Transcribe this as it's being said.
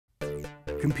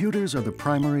Computers are the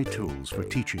primary tools for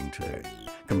teaching today.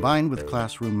 Combined with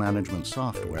classroom management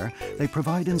software, they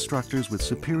provide instructors with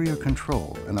superior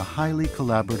control and a highly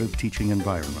collaborative teaching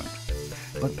environment.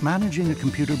 But managing a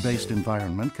computer-based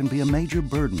environment can be a major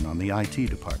burden on the IT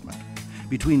department.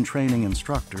 Between training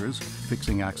instructors,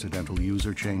 fixing accidental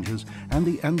user changes, and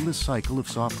the endless cycle of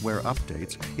software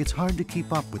updates, it's hard to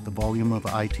keep up with the volume of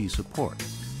IT support.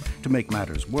 To make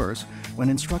matters worse, when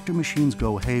instructor machines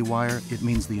go haywire, it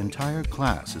means the entire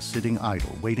class is sitting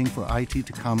idle, waiting for IT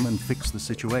to come and fix the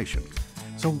situation.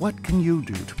 So what can you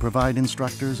do to provide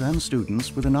instructors and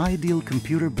students with an ideal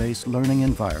computer-based learning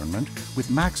environment with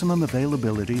maximum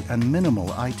availability and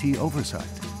minimal IT oversight?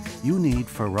 You need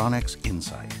Faronics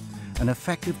Insight, an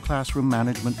effective classroom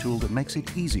management tool that makes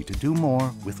it easy to do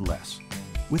more with less.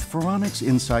 With Faronics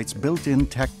Insight's built-in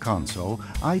tech console,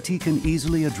 IT can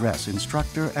easily address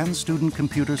instructor and student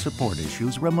computer support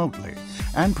issues remotely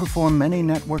and perform many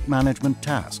network management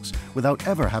tasks without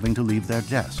ever having to leave their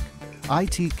desk.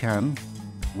 IT can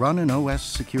run an OS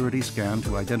security scan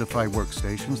to identify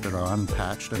workstations that are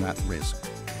unpatched and at risk,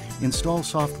 install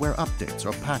software updates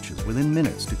or patches within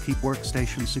minutes to keep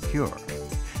workstations secure,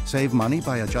 save money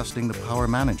by adjusting the power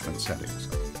management settings,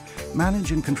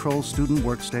 manage and control student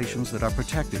workstations that are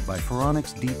protected by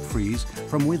Faronics Deep Freeze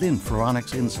from within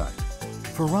Faronics Insight.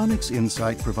 Faronics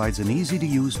Insight provides an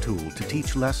easy-to-use tool to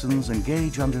teach lessons and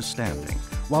gauge understanding,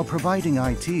 while providing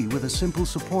IT with a simple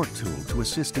support tool to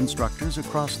assist instructors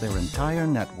across their entire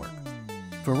network.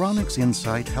 Faronics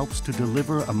Insight helps to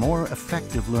deliver a more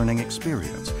effective learning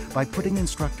experience by putting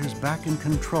instructors back in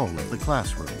control of the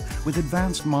classroom with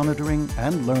advanced monitoring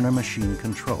and learner machine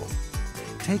control.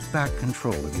 Take back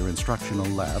control of your instructional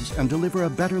labs and deliver a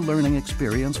better learning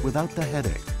experience without the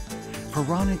headache.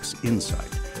 Faronics Insight,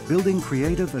 building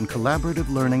creative and collaborative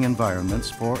learning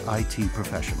environments for IT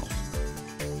professionals.